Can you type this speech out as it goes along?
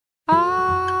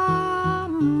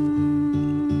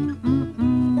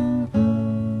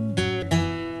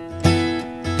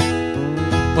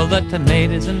the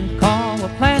tomatoes and corn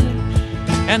were planted,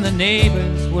 and the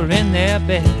neighbors were in their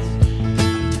beds.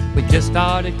 We just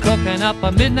started cooking up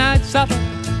a midnight supper,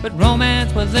 but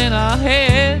romance was in our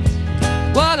heads.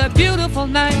 What a beautiful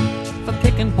night for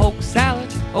picking poke salad,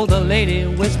 oh, the lady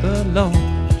whispered low.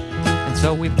 And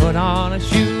so we put on our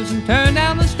shoes and turned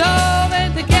down the stove,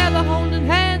 and together holding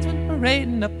hands went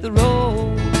parading up the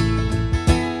road.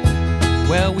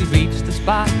 Well, we reached the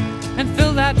spot and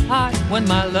filled that pot when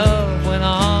my love went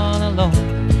on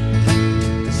alone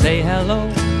to say hello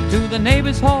to the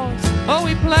neighbor's horse. Oh,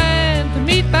 we planned to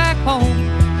meet back home,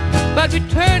 but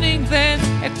returning then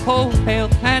a cold, pale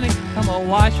panic come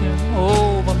a-washing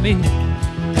over me.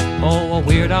 Oh, a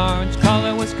weird orange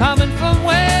color was coming from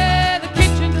where the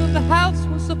kitchen of the house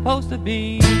was supposed to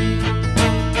be.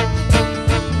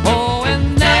 Oh,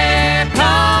 and there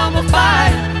come a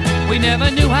fire, we never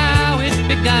knew how it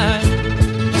begun.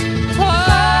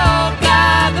 Oh,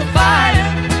 God, the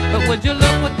fire, but would you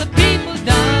look what the people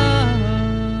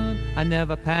done? I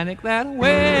never panicked that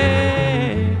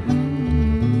way.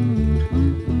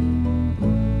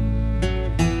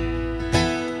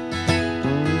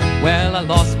 Well, I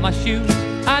lost my shoes,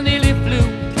 I nearly flew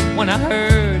when I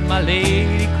heard my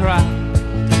lady cry.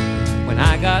 When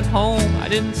I got home, I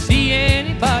didn't see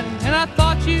anybody, and I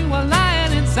thought you were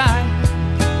lying inside.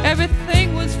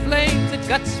 Everything was flames, it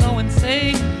got so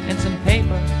insane, and some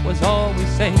paper was all we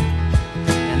saved.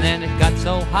 And then it got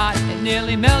so hot, it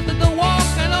nearly melted the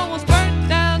walk and almost burnt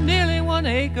down nearly 1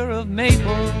 acre of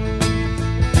maple.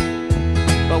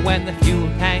 But when the fuel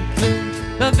tank flew,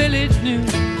 the village knew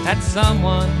that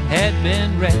someone had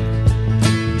been wrecked.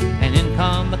 And in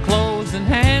come the clothes and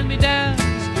hand-me-downs,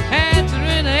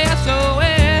 answering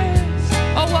SOS.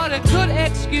 Oh, what a good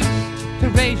excuse to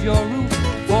raise your roof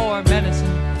for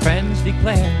medicine, friends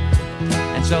declared.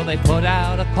 And so they put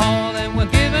out a call and were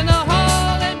given a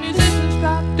haul, and musicians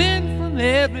dropped in from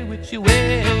every which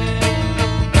way.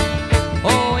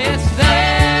 Oh, yes,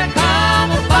 there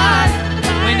come a fire,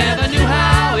 we never knew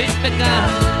how it begun.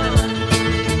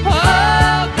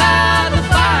 Oh, God, the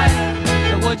fire,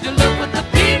 but would you look what the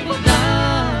people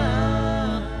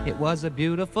done? It was a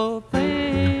beautiful thing.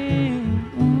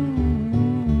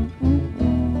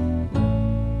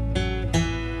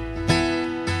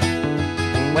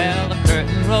 Well, the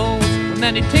curtain rose with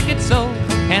many tickets sold,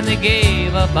 and they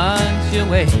gave a bunch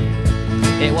away.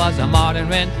 It was a modern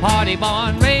rent party,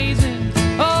 barn raising,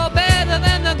 oh, better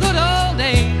than the good old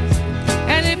days.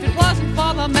 And if it wasn't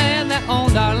for the man that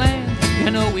owned our land,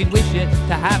 you know we'd wish it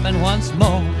to happen once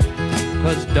more.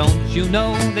 'Cause don't you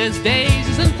know there's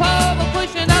daisies and clover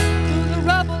pushing up through the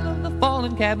rubble of the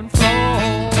fallen cabin floor.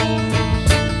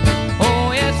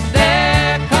 Oh, yes,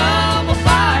 there come a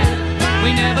fire,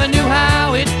 we never knew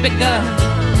how it begun.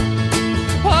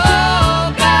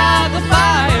 Oh, God, the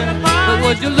fire, but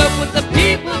would you look what the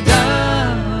people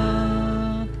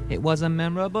done? It was a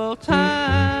memorable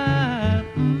time.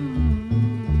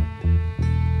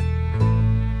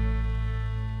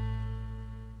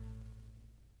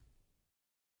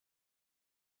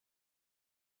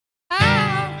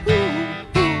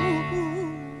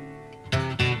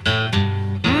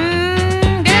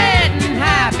 Getting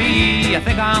happy, I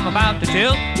think I'm about to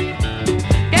tilt.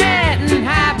 Getting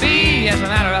happy, as a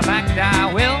matter of fact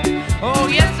I will. Oh,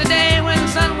 yesterday when the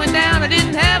sun went down, I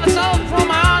didn't have a soul to throw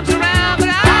my arms around, but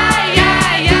now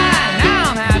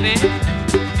I'm happy.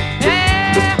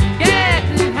 Yeah,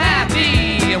 getting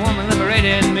happy, a woman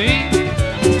liberated me.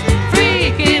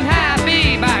 Freaking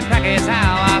happy, by crack is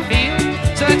how I feel.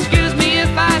 So excuse me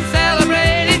if I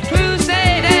celebrated,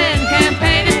 crusade and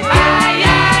campaigning.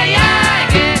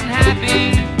 Getting happy.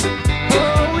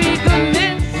 Oh, we couldn't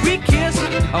miss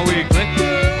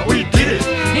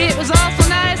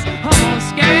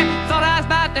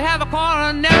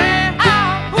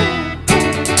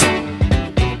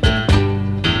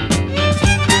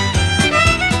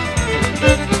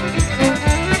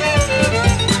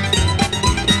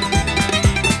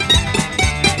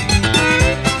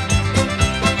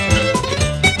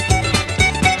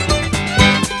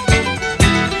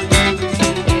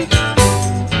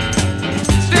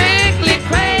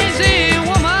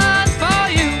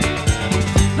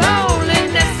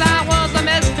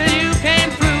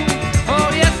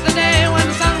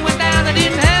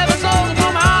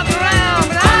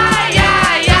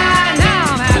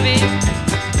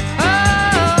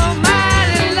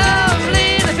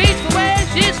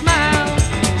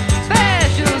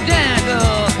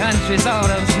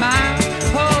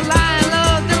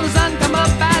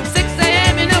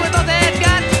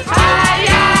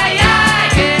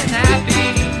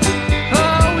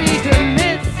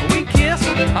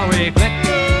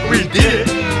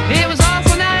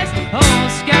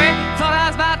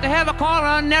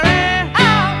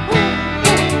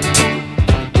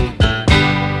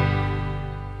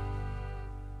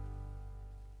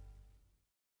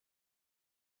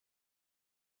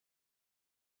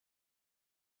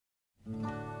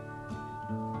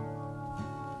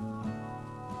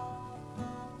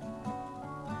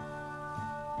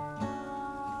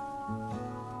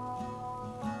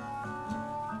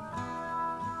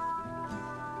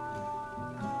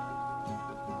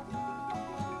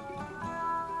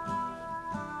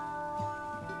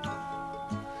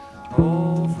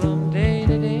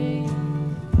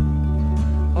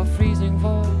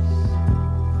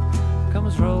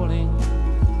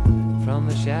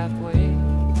shaftway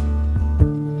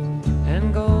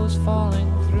and goes falling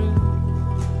through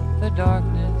the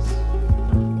darkness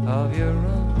of your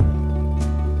room.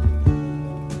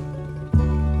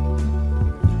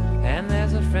 And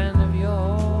there's a friend of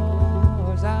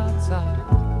yours outside,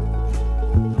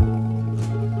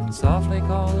 softly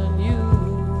calling you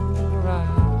to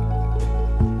ride.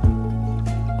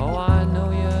 Oh, I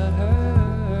know you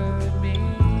heard me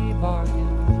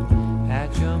barking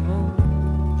at your moon.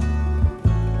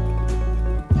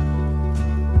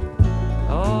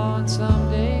 Oh, and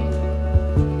someday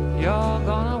you're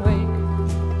gonna wake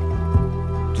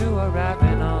to a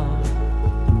rapping on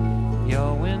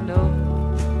your window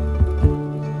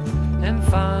and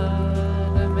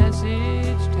find a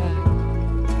message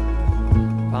tagged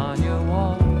upon your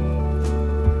wall.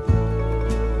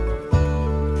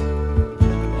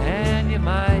 And you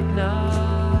might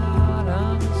not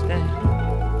understand,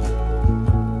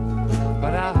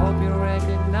 but I hope you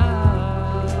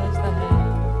recognize the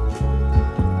hand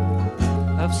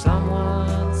of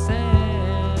someone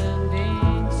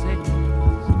sending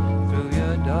signals through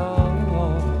your door.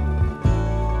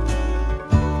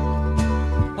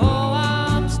 Oh,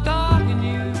 I'm stalking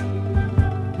you.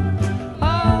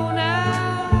 Oh,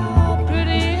 now,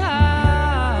 pretty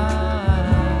eyes.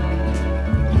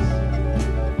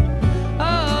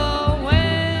 Oh,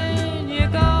 when you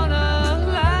gonna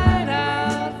light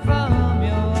out from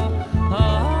your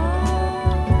home?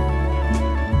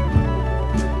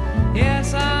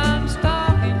 Yes, I'm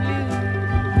stalking you.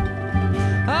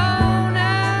 Oh,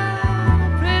 now,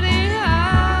 pretty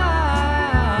eyes.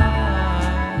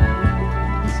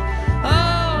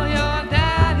 Oh, your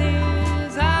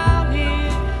daddy's out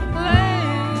here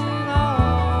laying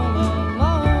all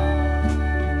alone.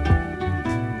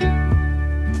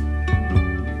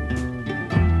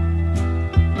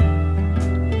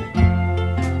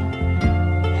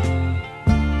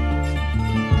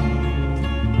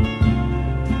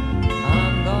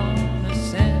 I'm gonna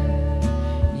send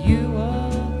you a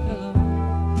pillow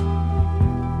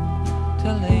to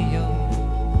lay your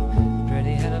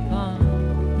pretty head upon,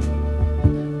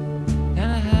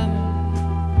 and a hammer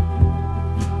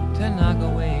to knock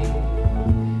away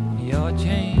your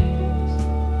chains.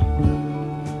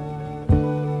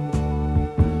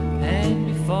 And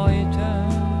before you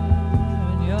turn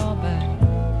your back,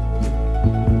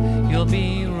 you'll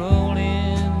be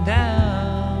rolling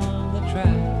down the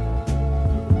track,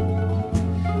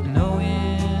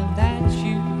 knowing that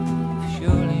you've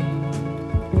surely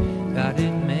got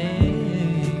it made.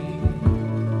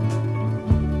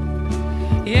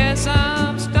 Yes,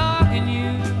 I'm stalking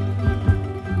you.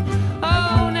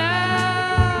 Oh,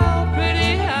 now,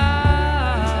 pretty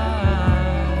eyes.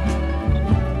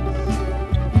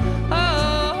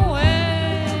 Oh,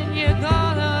 when you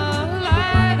gonna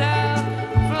light out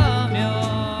from your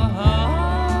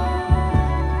home?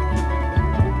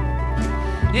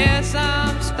 Yes,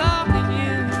 I'm stalking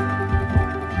you.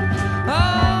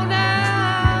 Oh,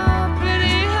 now,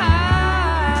 pretty eyes.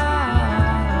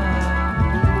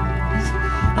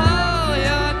 Oh,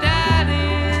 your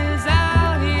daddy's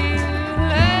out here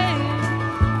laying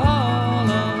all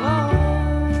alone.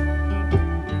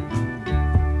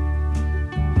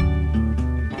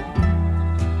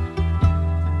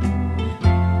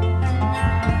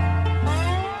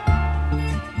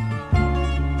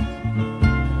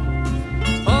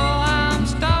 Oh, I'm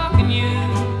stalking you.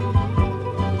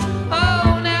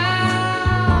 Oh,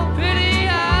 now, pretty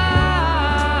eyes.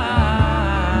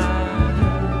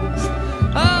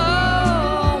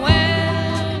 Oh,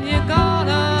 when you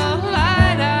gonna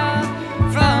light out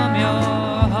from your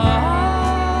home?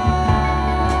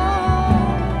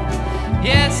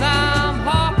 Yes, I'm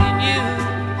hawking you.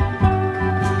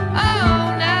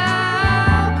 Oh,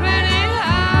 now, pretty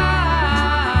eyes.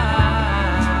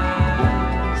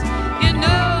 You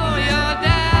know your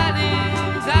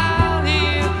daddy's out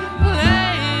here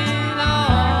laying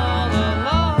all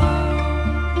alone.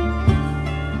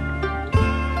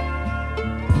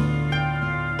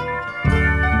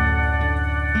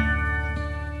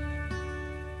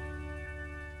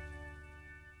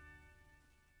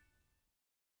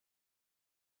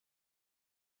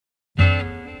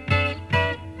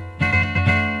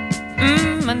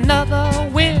 Another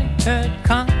winter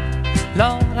come.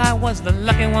 Lord, I was the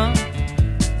lucky one.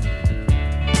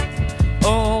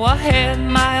 Oh, I had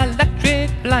my electric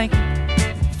blanket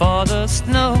for the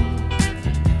snow,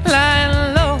 lying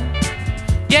low.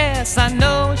 Yes, I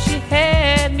know she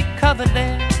had me covered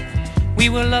there. We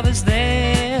were lovers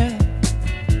there.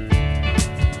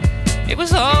 It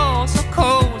was all so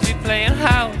cozy playing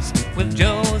house with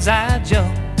Josie Jo.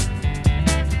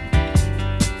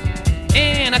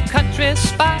 In a country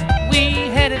spot we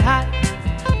had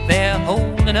there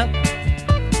holding up.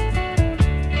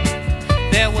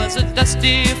 There was a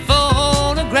dusty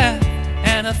phonograph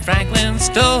and a Franklin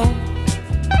stove,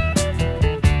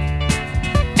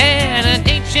 and an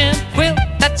ancient quilt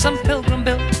that some pilgrim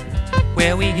built.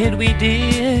 Where we hid, we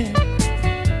did,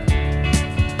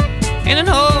 in an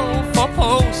old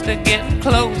four-poster, getting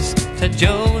close to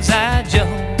Josie Jo.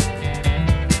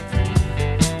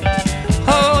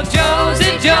 Oh,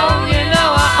 Josie Jo, you know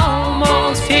I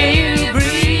almost hear you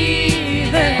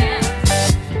breathing,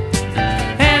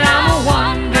 and I'm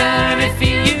wondering if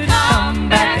you'd come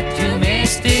back to me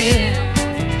still.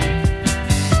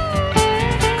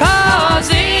 'Cause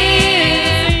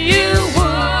if you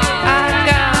would, I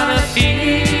got a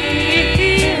feeling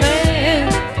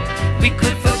we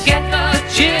could forget the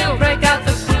chill, break out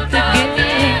the quilt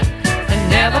again, and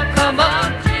never come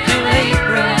up till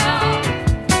April.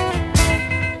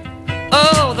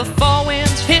 Oh, the four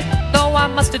winds hit, though I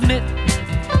must admit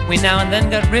we now and then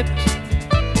got ripped,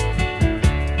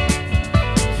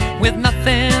 with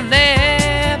nothing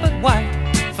there but white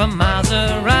for miles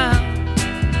around,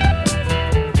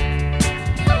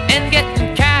 and getting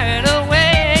carried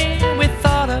away, we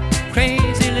thought of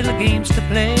crazy little games to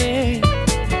play.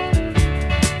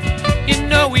 You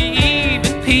know, we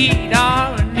even peed our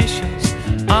initials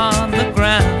on the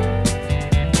ground.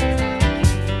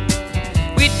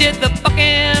 We did the buck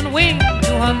and wing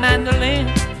to her mandolin.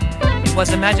 It was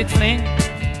a magic fling.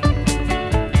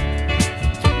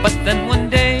 But then one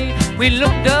day we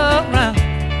looked around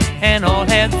and all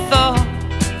had thought,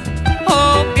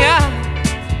 oh God.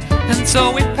 And so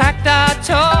we packed our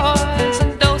toys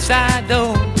and do-si-do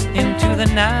into the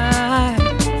night.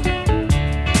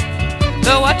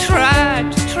 Though I tried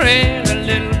to trail a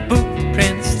little boot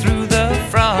prints through the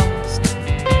frost.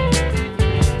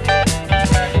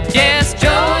 Yes,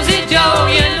 Josie Jo,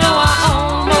 you know I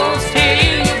almost hear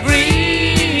you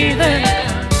breathing,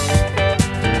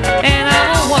 and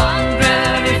I'm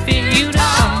wondering if you'd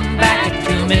come back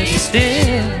to me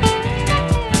still.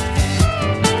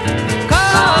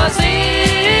 'Cause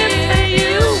if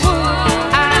you would,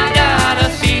 I got a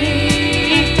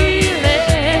feeling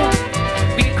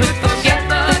we could forget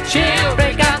the chill,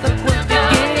 break out the quilt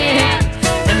again,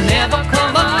 and never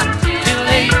come up till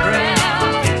April.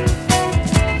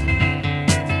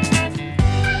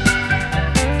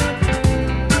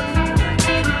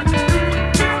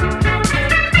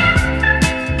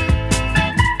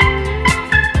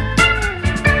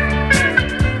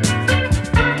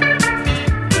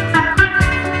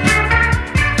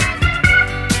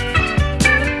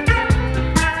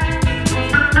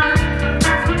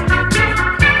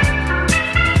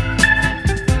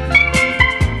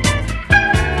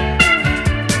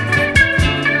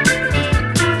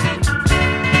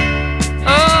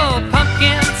 Oh,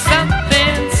 pumpkin,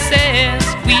 something says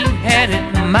we had it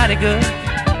mighty good,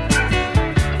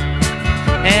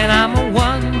 and I'm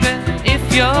wondering if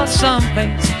you're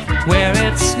someplace where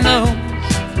it snows.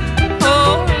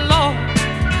 Oh Lord,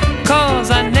 'cause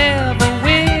I never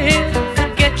will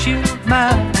forget you, my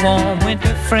warm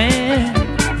winter friend.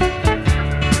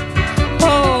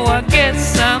 Oh, I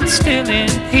guess I'm still in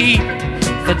heat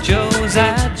for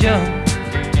Josie Jo.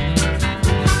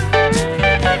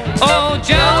 Oh,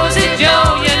 Josie Jo,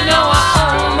 you know I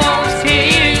almost hear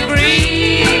you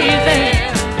breathing,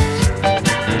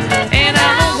 and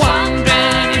I'm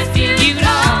wondering if you'd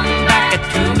come back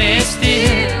to me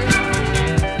still.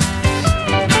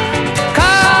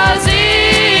 'Cause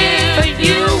if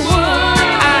you would,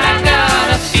 I got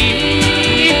a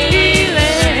feeling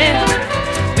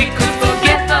we could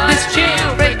forget this chill,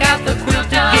 break out the quilt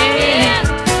again,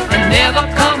 and never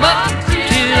come up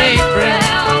till April.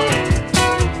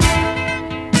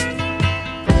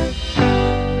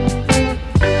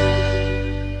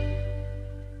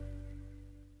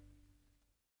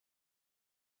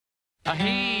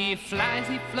 He flies,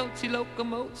 he floats, he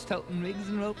locomotes, toting rigs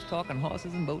and ropes, talking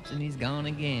horses and boats, and he's gone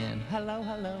again. Hello,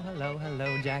 hello, hello,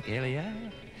 hello, Jack Elliot.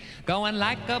 Going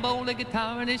like a boulder,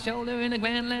 guitar on his shoulder in a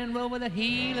Grand Land Rover that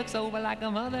he looks over like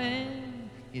a mother hen.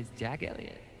 Is Jack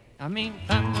Elliot. I mean,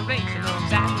 thunderation or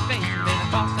exaggeration, been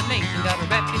across the nation, got a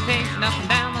reputation up and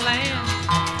down the land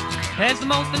as the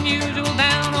most unusual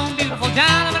down on beautiful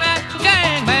John of a natural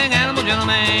gang bang animal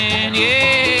gentleman.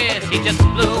 Yes, he just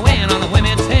blew in on the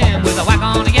women's hen with a whack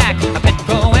on the yak, a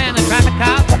petro and a traffic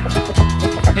cop.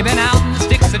 He been out in the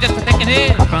sticks, so just a thinking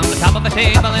it from the top of a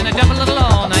table in a double little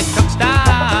all-night truck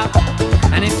stop.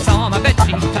 And if you saw him, I bet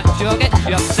you touch you or get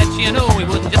you upset, you know he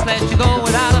wouldn't just let you go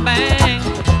without a bang.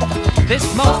 This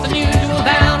most unusual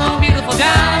down on beautiful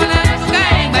John of a natural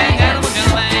gang bang animal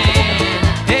gentleman.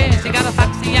 Yes, he got a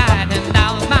foxy eye,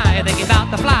 $10 my, I think he's about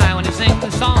to fly when he sings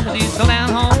the song 'cause he's so down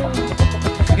home.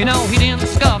 You know he didn't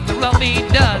scuff the rough he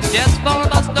does just for a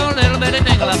bust or a little bit of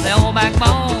dingle up the old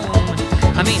backbone.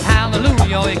 I mean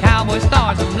hallelujah, you cowboy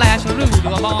stars from Lasharoo to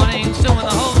a morning Sue and the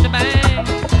whole shebang.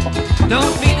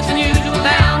 Don't beat us unusual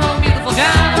down, oh beautiful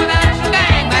John, with national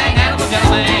gang bang, animal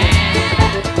gentleman.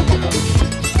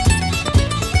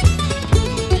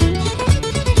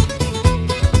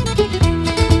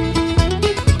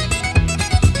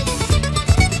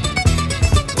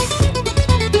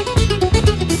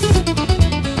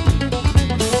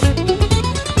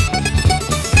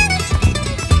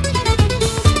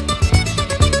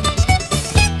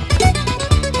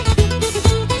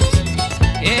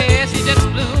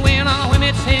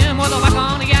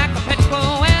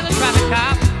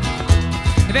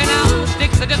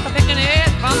 Just a picking it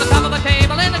from the top of the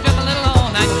table and just a little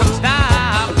all night from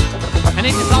stop. And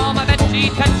if you saw my bet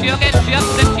she'd touch you, get you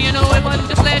upset, you know it wouldn't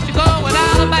just let you go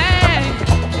without a bang.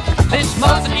 This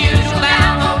more than usual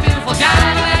now, oh beautiful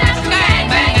John, that's a gang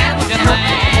bang, animal gentleman.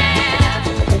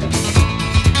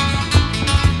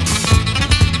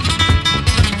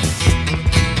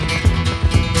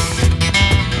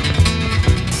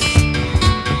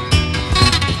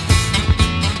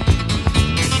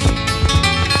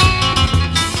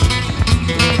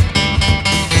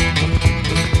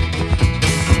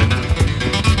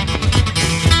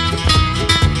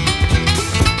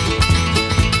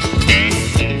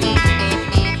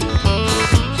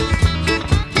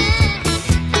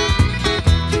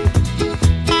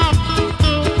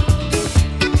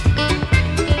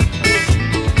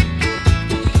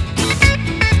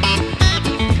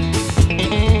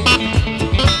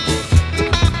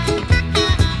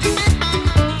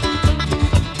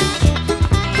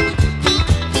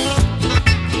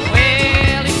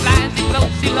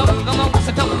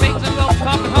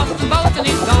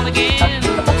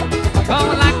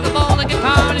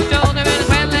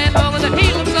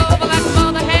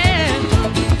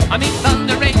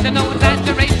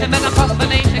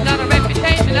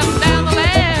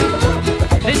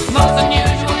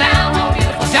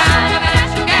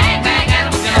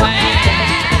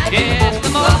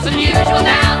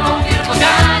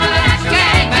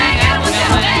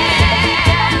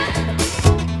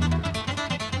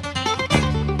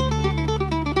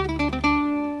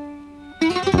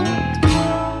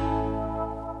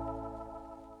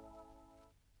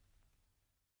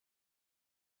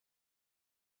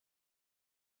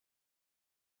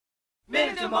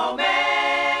 Minute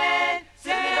moment,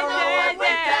 say no one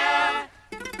went down.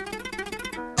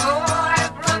 Oh,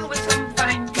 I've run with some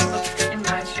fine people in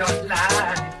my short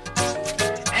life,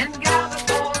 and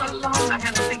gathered all along I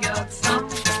had to figure out some.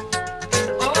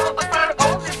 Oh, but for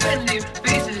all the friendly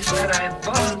faces that I've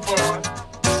fallen for,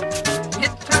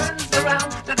 it turns around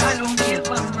that I don't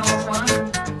give up no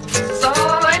one. So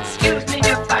excuse me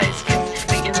if I skip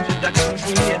the introduction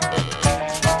here.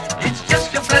 It's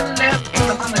just your friend left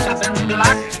on the top and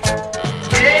block.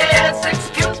 Yes,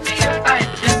 excuse me if I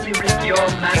gently rip your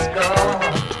mask off.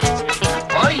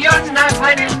 Oh, you're not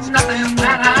hiding nothing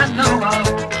that I know of.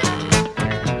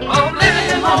 Oh, minute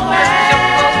the moment show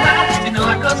goes round, you know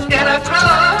I couldn't get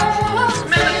across.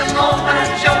 Minute the moment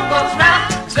show goes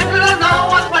round, still don't know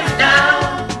what went down.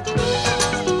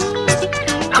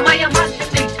 Now my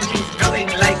imagination, she's going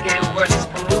like a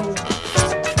whirlpool.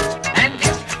 And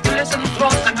if you listen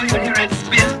close, I know you'll hear it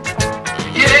spin.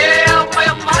 Yeah, my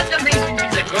imagination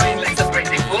is going like a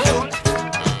crazy fool.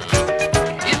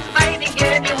 Inviting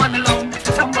anyone along to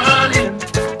tumble in.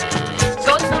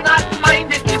 So do not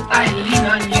mind it if I lean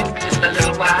on you just a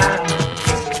little while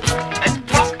and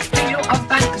talk to you of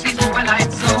fantasies while I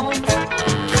zone.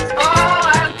 Oh,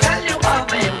 I'll tell you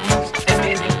of a most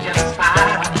amazing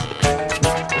genocide.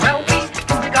 Well, we can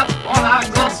pick up all our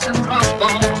ghosts and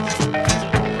crossbones.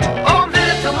 Oh,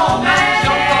 minute to moment,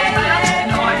 show goes round, you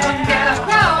know I couldn't get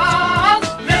across.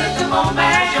 Minute to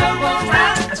moment, show goes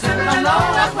round, I still don't know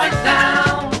what went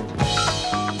down.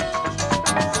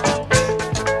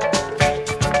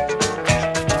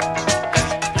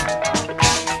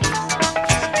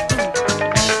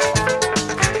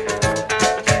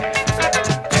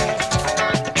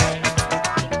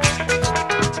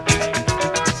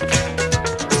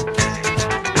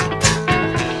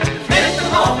 Minute to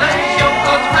moment, show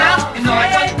goes round, you know I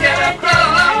couldn't get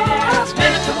across.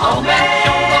 Minute to moment,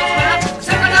 show goes round,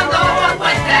 still don't know what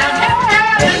went down.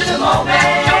 Minute to moment,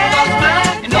 show goes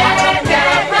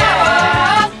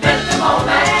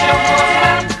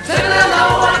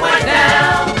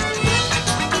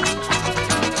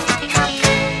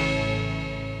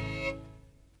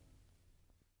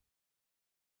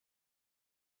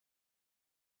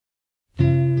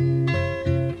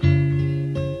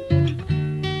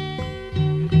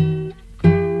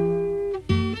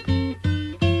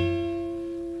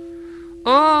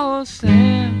Oh,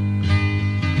 Sam,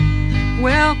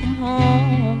 welcome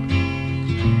home.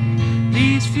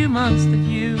 These few months that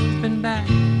you've been back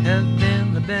have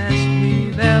been the best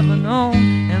we've ever known.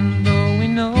 And though we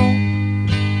know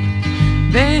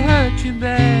they hurt you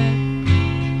bad,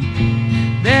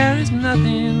 there is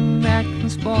nothing that can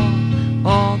spoil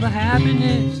all the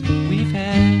happiness that we've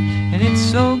had. And it's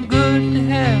so good to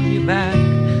have you back.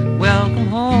 Welcome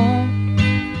home.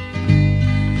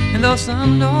 And though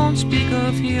some don't speak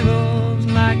of heroes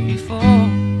like before,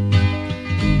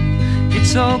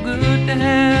 it's so good to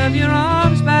have your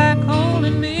arms back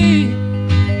holding me.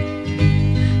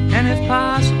 And if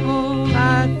possible,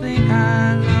 I think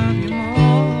I love you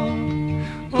more.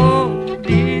 Oh,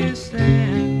 dear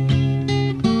Sam.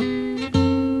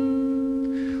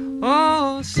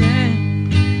 Oh, Sam,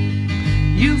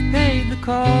 you've paid the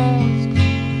cost.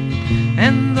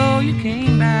 And though you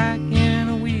came back in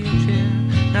a wheelchair,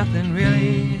 nothing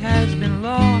really has been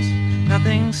lost.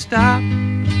 Nothing's stopped.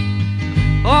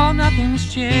 Oh,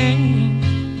 nothing's changed.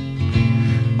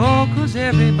 Oh, 'cause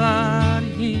everybody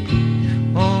here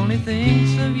only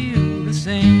thinks of you the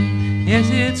same. Yes,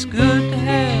 it's good to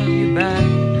have you back.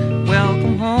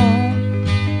 Welcome home.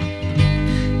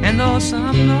 And though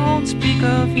some don't speak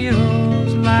of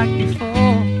heroes like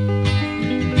before,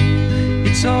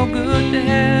 it's so good to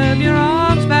have your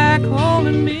arms back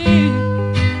holding me.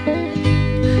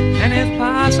 And if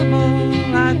possible,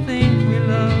 I think we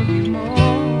love you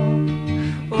more.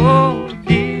 Oh,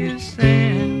 dear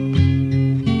Sam.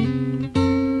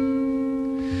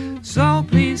 So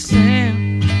please,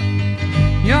 Sam,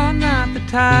 you're not the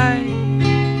type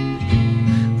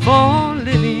for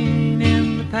living in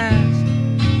the past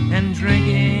and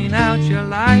drinking out your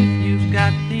life. You've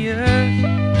got the earth,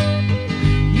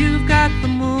 you've got the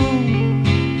moon,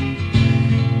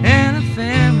 and a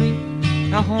family,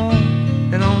 a home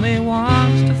that only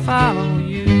wants to follow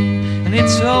you. And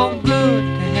it's so good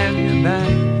to have you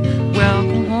back.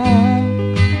 Welcome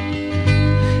home.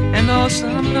 And though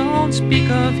some don't speak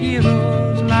of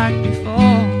heroes like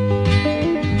before,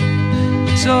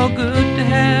 it's so good to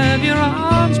have your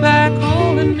arms back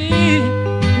holding me.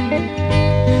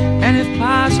 And if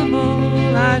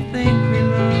possible, I think we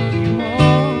love you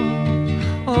more.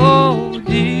 Oh,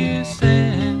 dear Sam.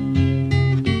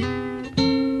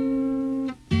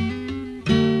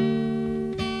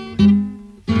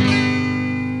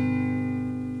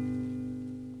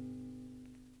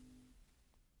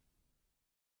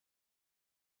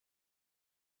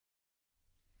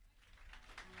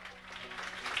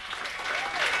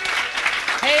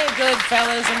 Hey, good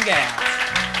fellas and gals.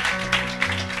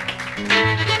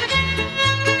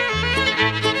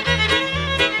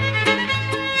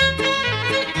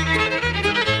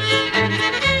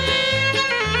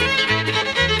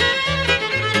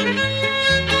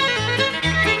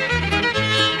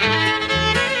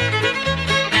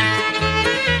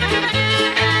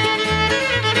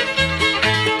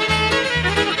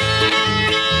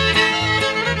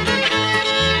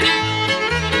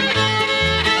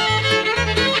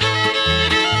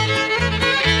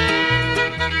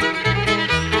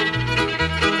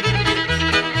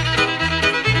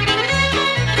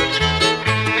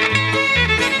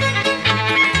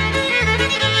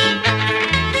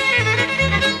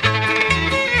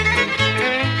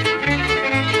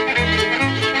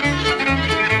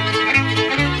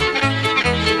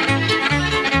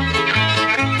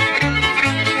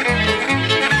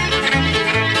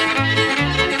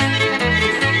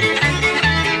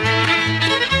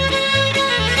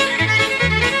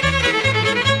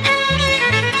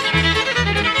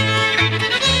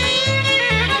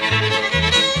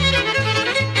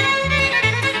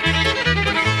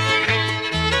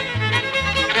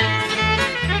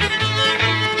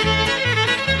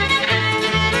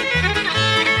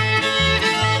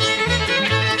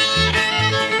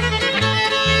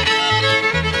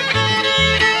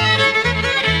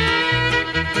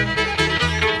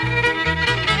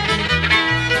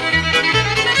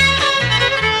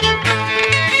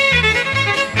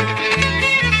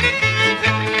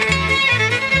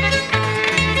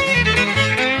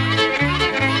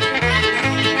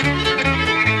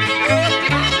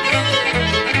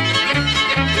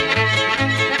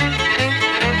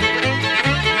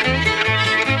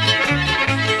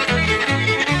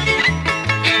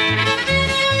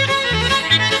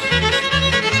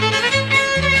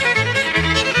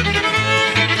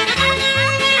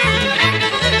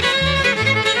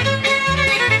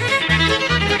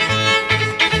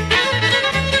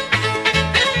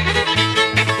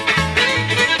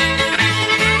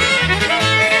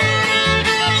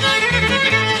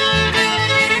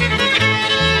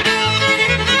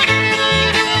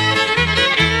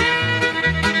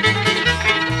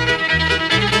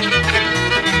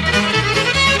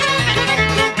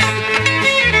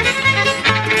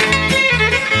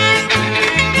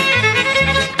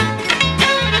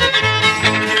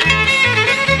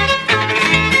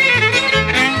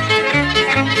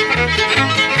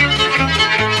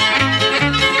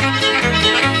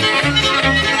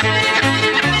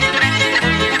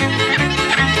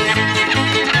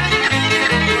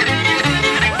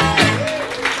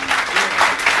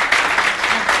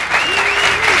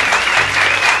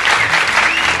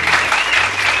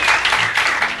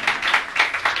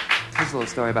 a little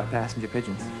story about passenger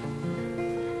pigeons.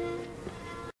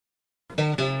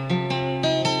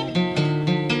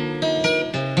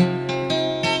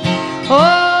 Oh,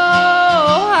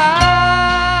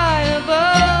 high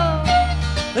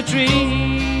above the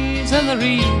trees and the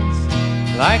reeds,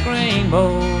 like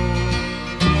rainbows,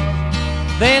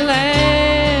 they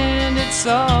landed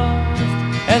soft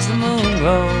as the moon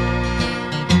glows.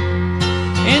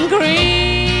 In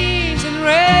greens and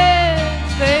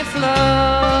reds they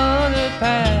fluttered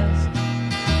past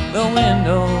the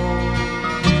window.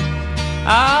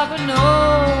 Ah, but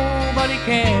nobody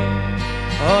cared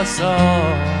or saw,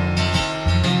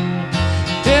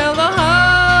 till the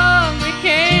hungry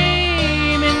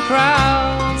came in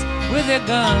crowds with their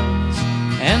guns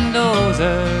and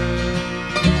dozers,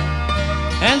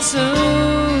 and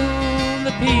soon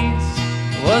the peace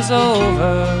was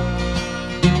over.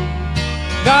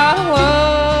 God,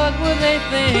 what were they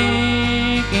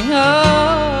thinking of?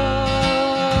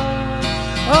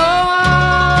 Oh,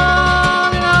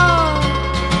 on and on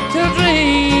till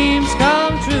dreams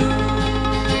come true.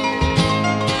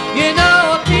 You know,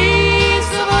 a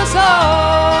piece of us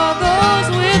all goes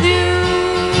with you.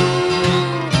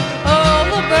 Oh,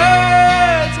 the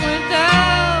birds went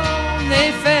down, they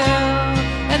fell,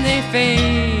 and they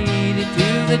faded to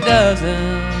the dozen,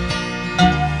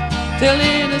 till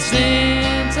in a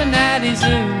Cincinnati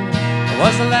zoo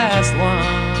was the last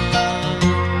one.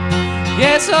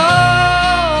 Yes,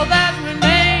 all that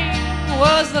remained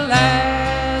was the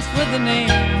last with the name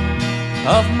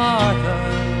of Martha.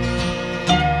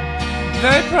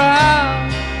 Very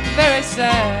proud, very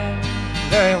sad,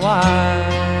 very wise.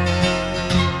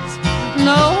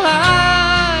 No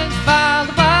lines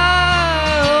filed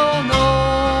by, oh,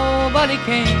 nobody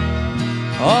came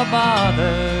or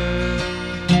bothered.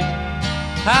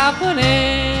 How could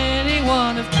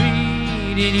anyone have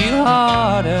treated you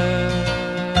harder?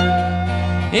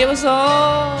 It was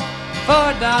all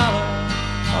for $1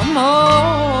 or more.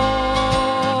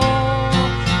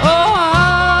 Oh,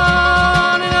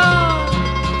 on and on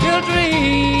till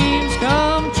dreams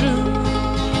come true.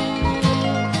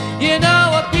 You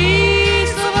know, a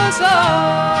piece of us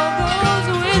all goes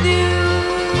with you.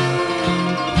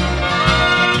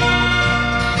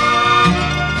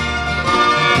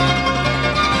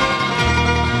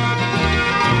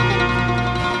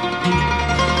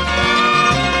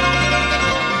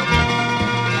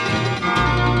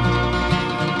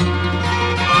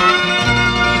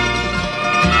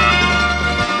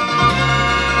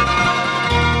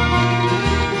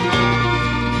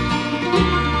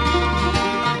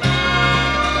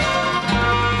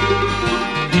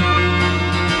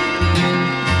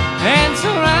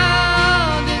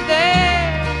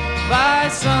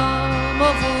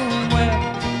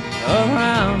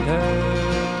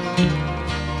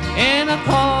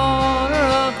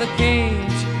 The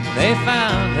cage, they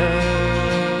found her.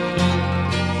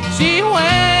 She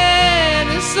went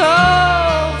as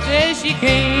soft as she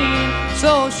came,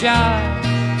 so shy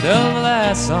till the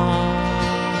last song.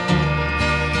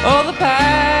 Oh, the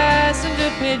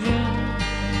passenger pigeon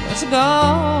was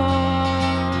gone.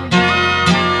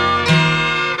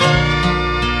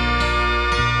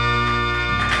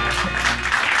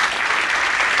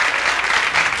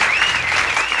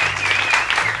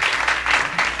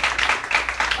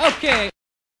 Okay.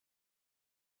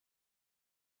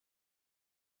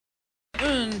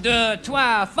 1, 2,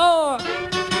 3, 4.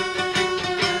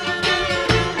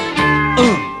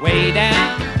 Way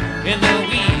down in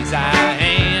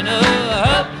Louisiana,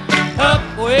 up, up,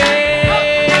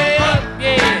 way up.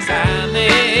 Yes, I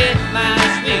met my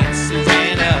sweet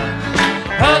Susanna.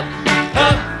 Up,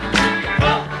 up,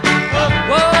 up, up.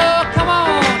 Whoa, come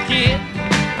on, kid,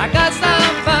 I got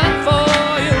some fun for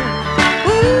you.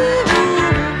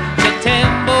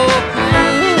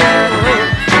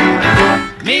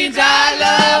 Means I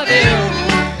love you.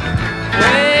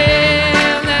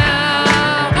 Well,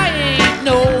 now I ain't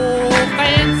no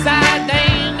fancy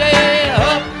dandy,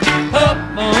 up, up,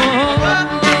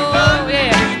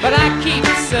 yeah, but I keep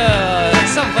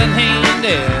something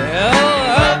handy.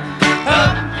 Up,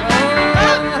 up,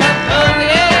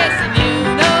 yes, and you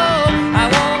know I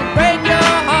won't break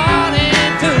your heart in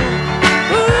two.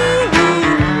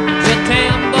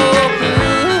 Jetembocooh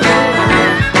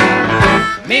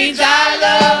means I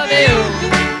love you.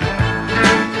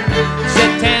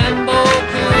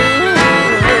 Jetembocooh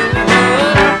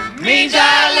means I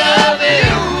love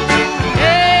you.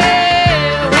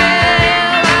 Yeah,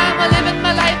 well, I'm living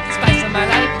my life, the spice of my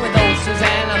life with old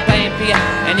Susanna playing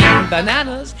piano and eating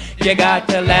bananas. You got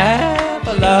to laugh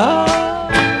a lot.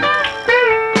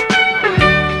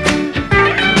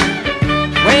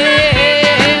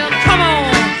 Well, come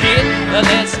on, kid,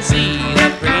 let's see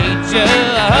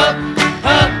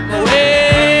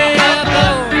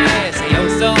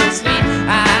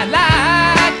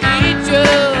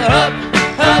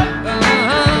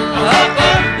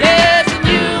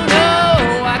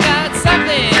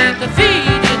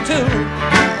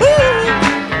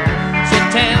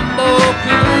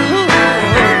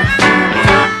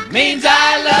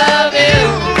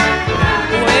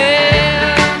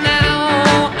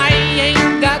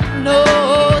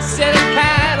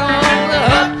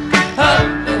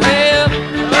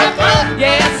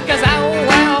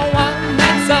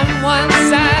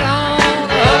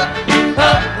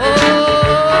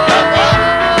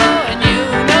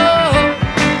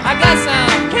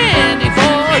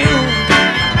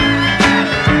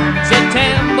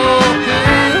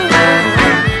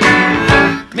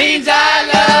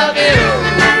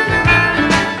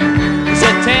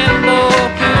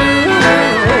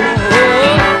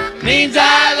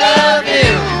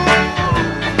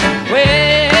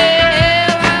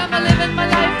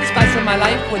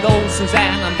lessons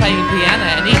and I'm playing piano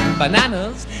and eating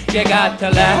bananas. You got to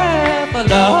laugh a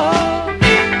lot.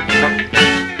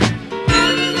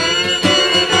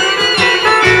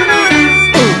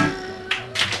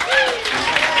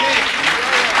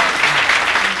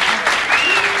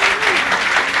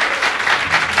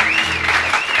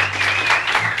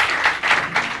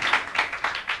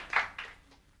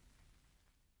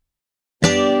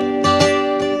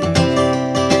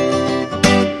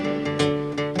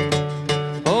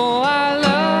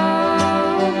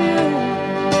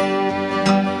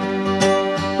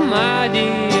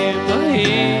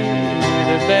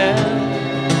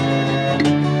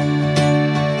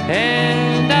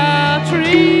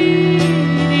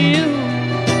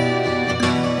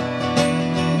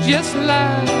 Just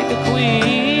like a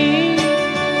queen.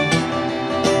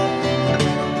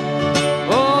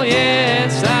 Oh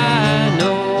yes, I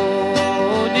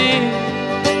know, dear.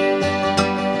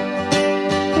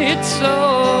 It's so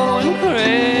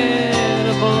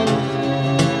incredible.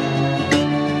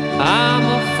 I'm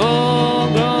a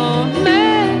full-grown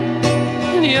man,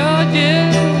 and you're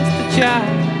just a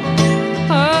child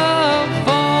of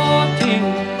 14.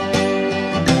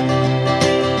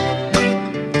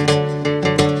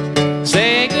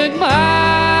 Say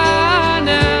goodbye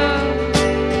now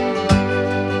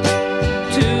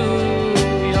to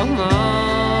your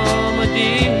mama,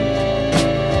 dear.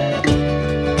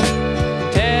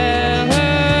 Tell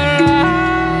her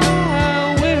I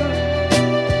will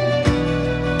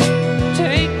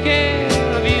take care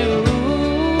of you.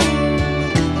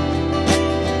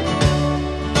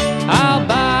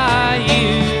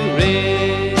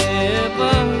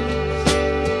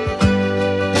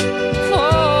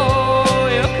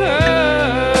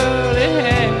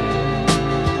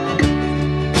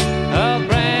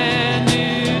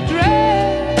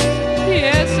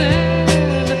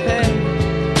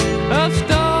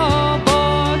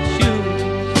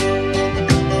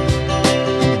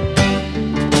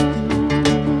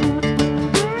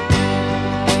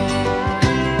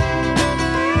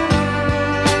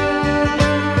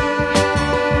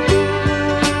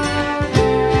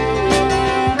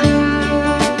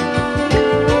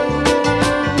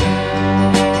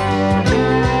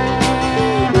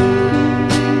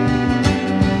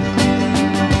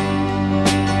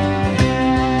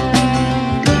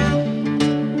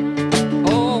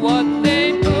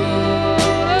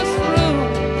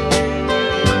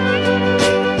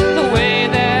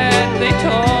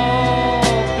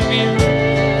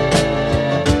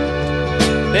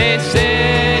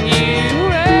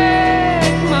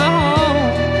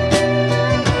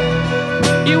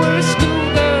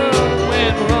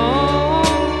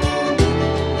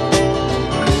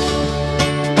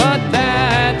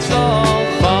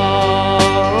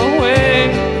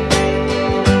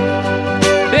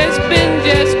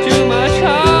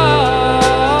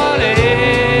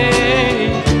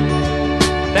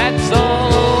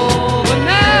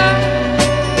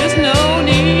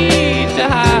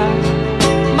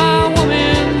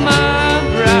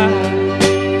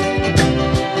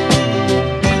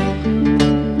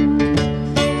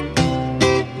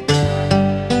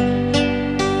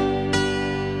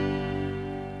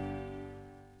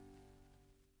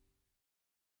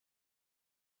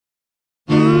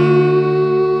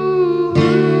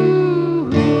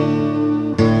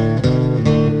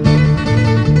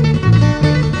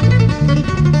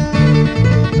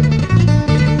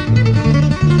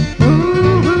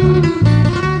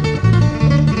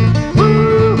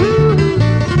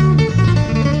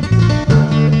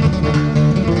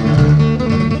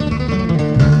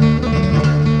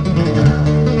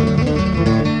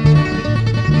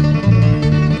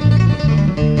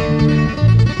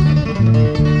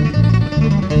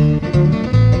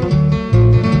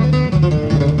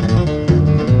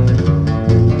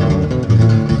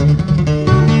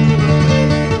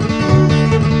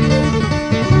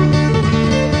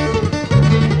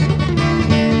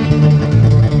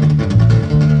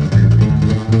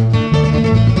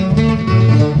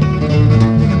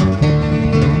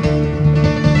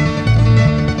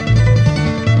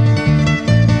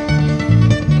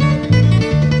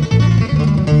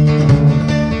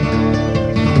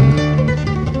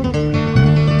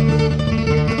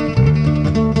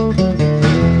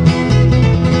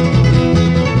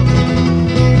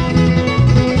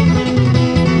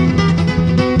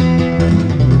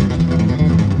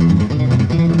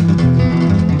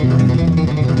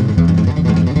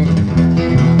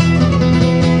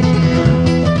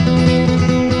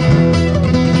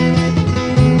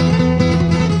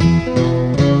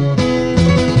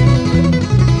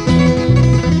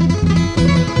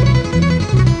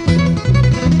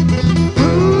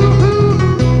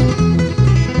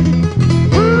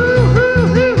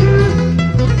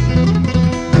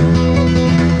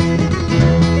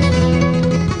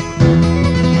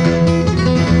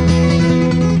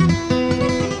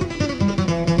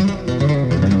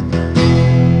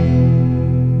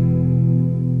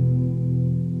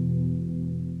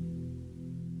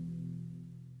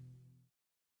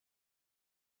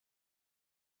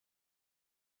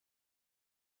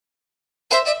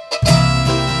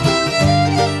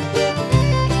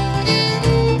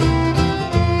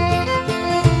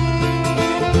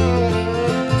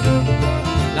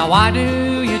 why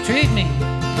do you treat me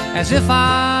as if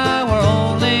I were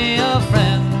only a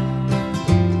friend?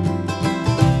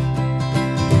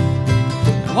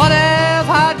 And what have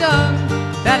I done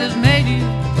that has made you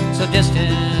so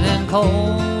distant and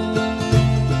cold?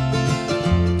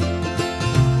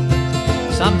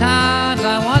 Sometimes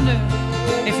I wonder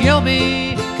if you'll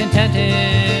be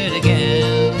contented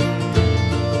again,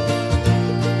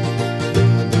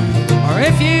 or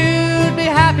if you'd be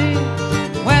happy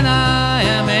when I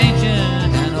am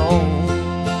ancient and old.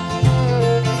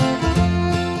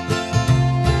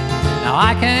 Now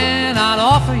I cannot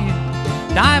offer you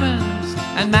diamonds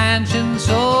and mansions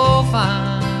so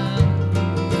fine,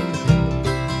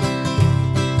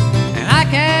 and I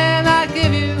cannot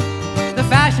give you the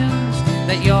fashions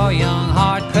that your young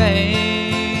heart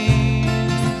craves.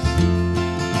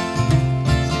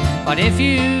 But if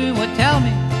you would tell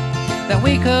me that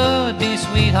we could be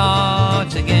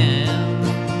sweethearts again,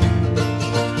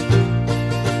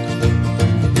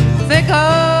 think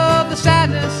of the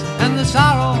sadness and the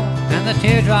sorrow and the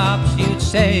teardrops you'd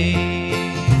save.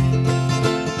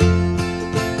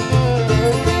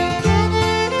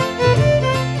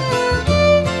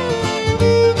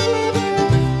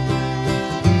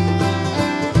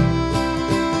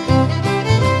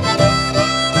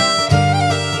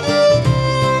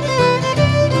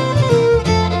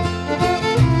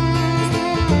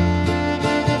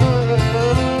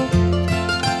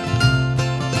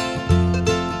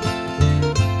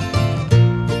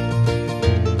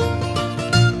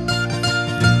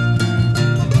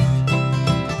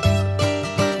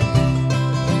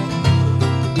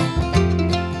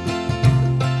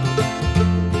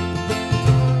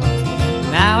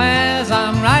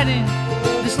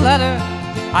 Letter,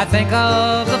 I think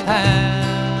of the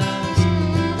past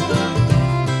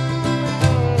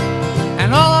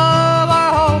and all of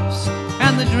our hopes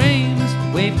and the dreams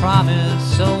we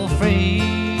promised so free.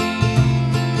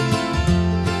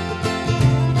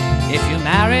 If you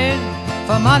married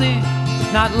for money,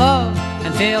 not love,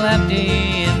 and feel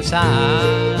empty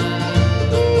inside,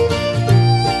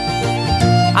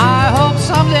 I hope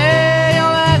someday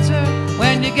you'll answer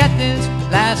when you get this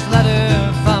last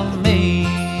letter from me.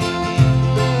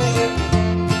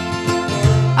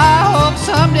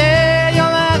 Someday you'll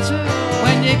answer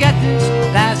when you get this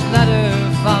last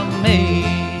letter from me.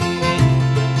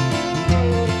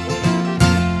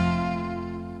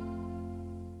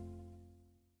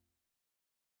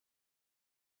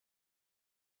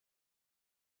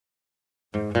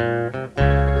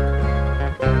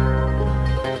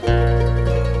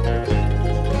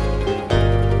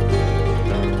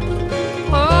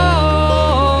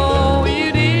 Oh,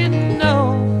 you didn't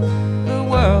know the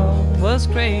world was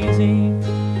crazy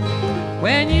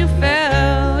when you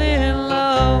fell in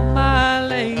love, my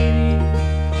lady,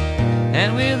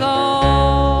 and with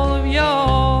all of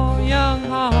your young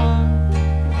heart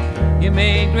you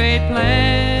made great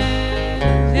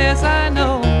plans. Yes, I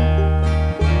know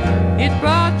it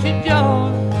brought you joy,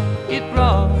 it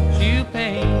brought you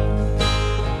pain,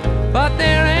 but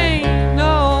there ain't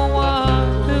no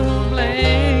one to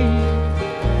blame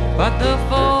but the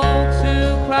folks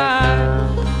who cried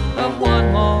of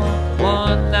one more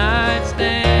one night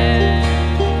stand.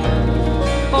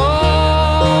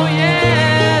 Oh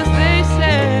yes, they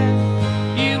said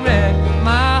you wrecked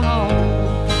my home.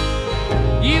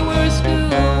 You were a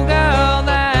schoolgirl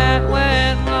that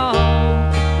went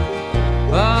wrong,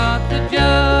 but the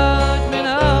judgment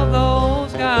of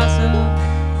those gossips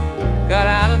got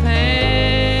out of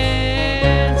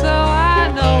hand. So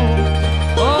I know,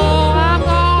 oh, I'm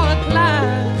gonna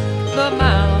climb the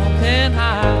mountain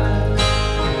high,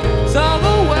 so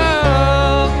the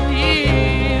world can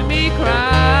hear me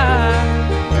cry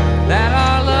that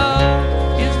our love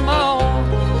is more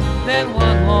than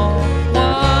one more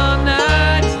one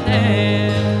night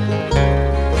stand.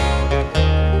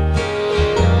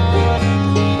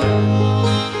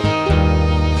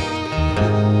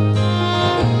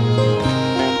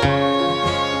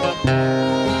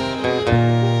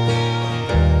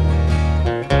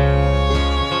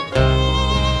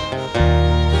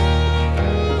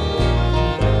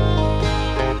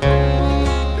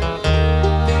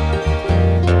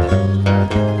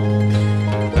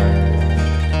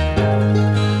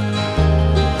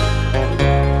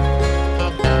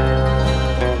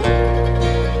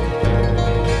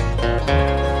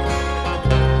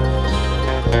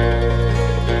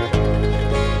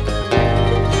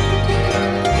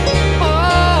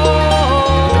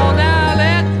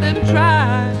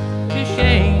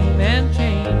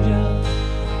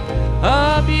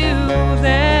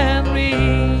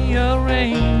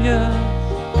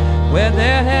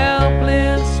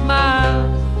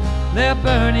 their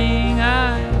burning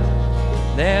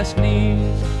eyes, their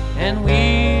sneers and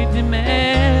weak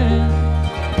demand,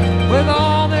 with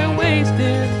all their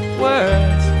wasted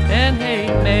words and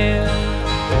hate mail.